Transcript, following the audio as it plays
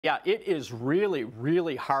Yeah, it is really,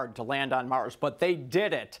 really hard to land on Mars, but they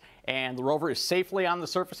did it. And the rover is safely on the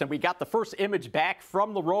surface, and we got the first image back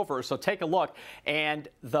from the rover, so take a look. And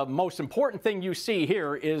the most important thing you see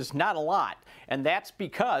here is not a lot, and that's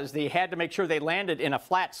because they had to make sure they landed in a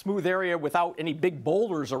flat, smooth area without any big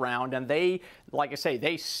boulders around, and they, like I say,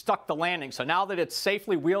 they stuck the landing. So now that it's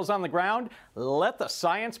safely wheels on the ground, let the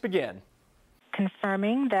science begin.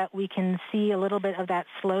 Confirming that we can see a little bit of that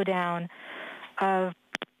slowdown of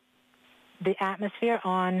the atmosphere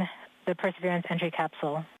on the Perseverance entry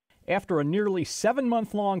capsule. After a nearly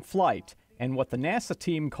 7-month-long flight and what the NASA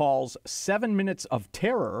team calls 7 minutes of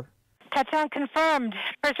terror, Touchdown confirmed.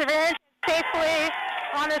 Perseverance safely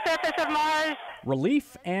on the surface of Mars.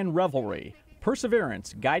 Relief and revelry,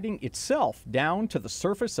 Perseverance guiding itself down to the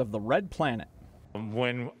surface of the red planet.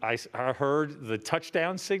 When I heard the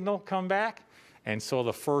touchdown signal come back and saw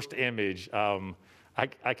the first image,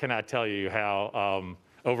 I cannot tell you how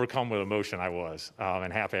overcome with emotion I was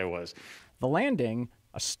and happy I was. The landing,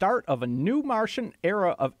 a start of a new Martian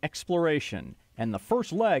era of exploration and the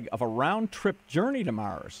first leg of a round-trip journey to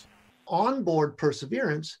Mars. On board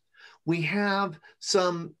Perseverance, we have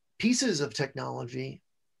some pieces of technology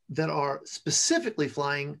that are specifically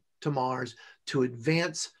flying to Mars to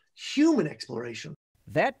advance human exploration.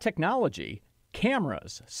 That technology,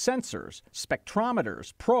 cameras, sensors,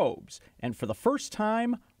 spectrometers, probes, and for the first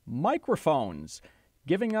time, microphones,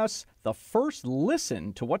 giving us the first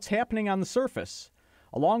listen to what's happening on the surface,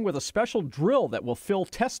 along with a special drill that will fill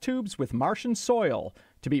test tubes with Martian soil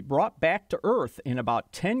to be brought back to Earth in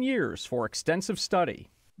about 10 years for extensive study.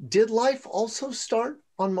 Did life also start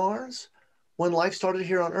on Mars when life started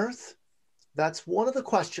here on Earth? That's one of the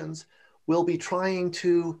questions we'll be trying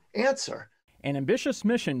to answer. An ambitious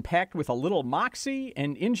mission packed with a little moxie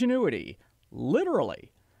and ingenuity,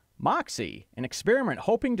 literally. Moxie, an experiment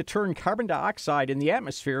hoping to turn carbon dioxide in the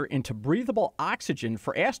atmosphere into breathable oxygen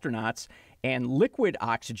for astronauts and liquid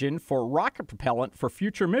oxygen for rocket propellant for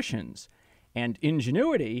future missions. And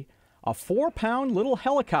Ingenuity, a 4-pound little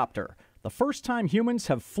helicopter, the first time humans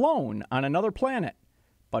have flown on another planet.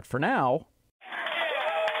 But for now,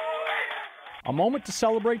 a moment to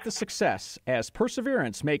celebrate the success as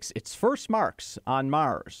Perseverance makes its first marks on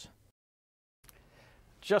Mars.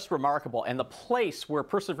 Just remarkable. And the place where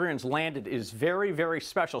Perseverance landed is very, very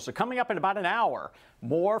special. So coming up in about an hour,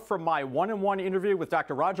 more from my one-on-one interview with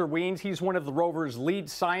Dr. Roger Wiens. He's one of the rover's lead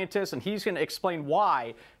scientists, and he's going to explain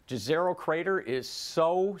why Jezero Crater is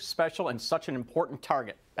so special and such an important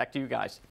target. Back to you guys.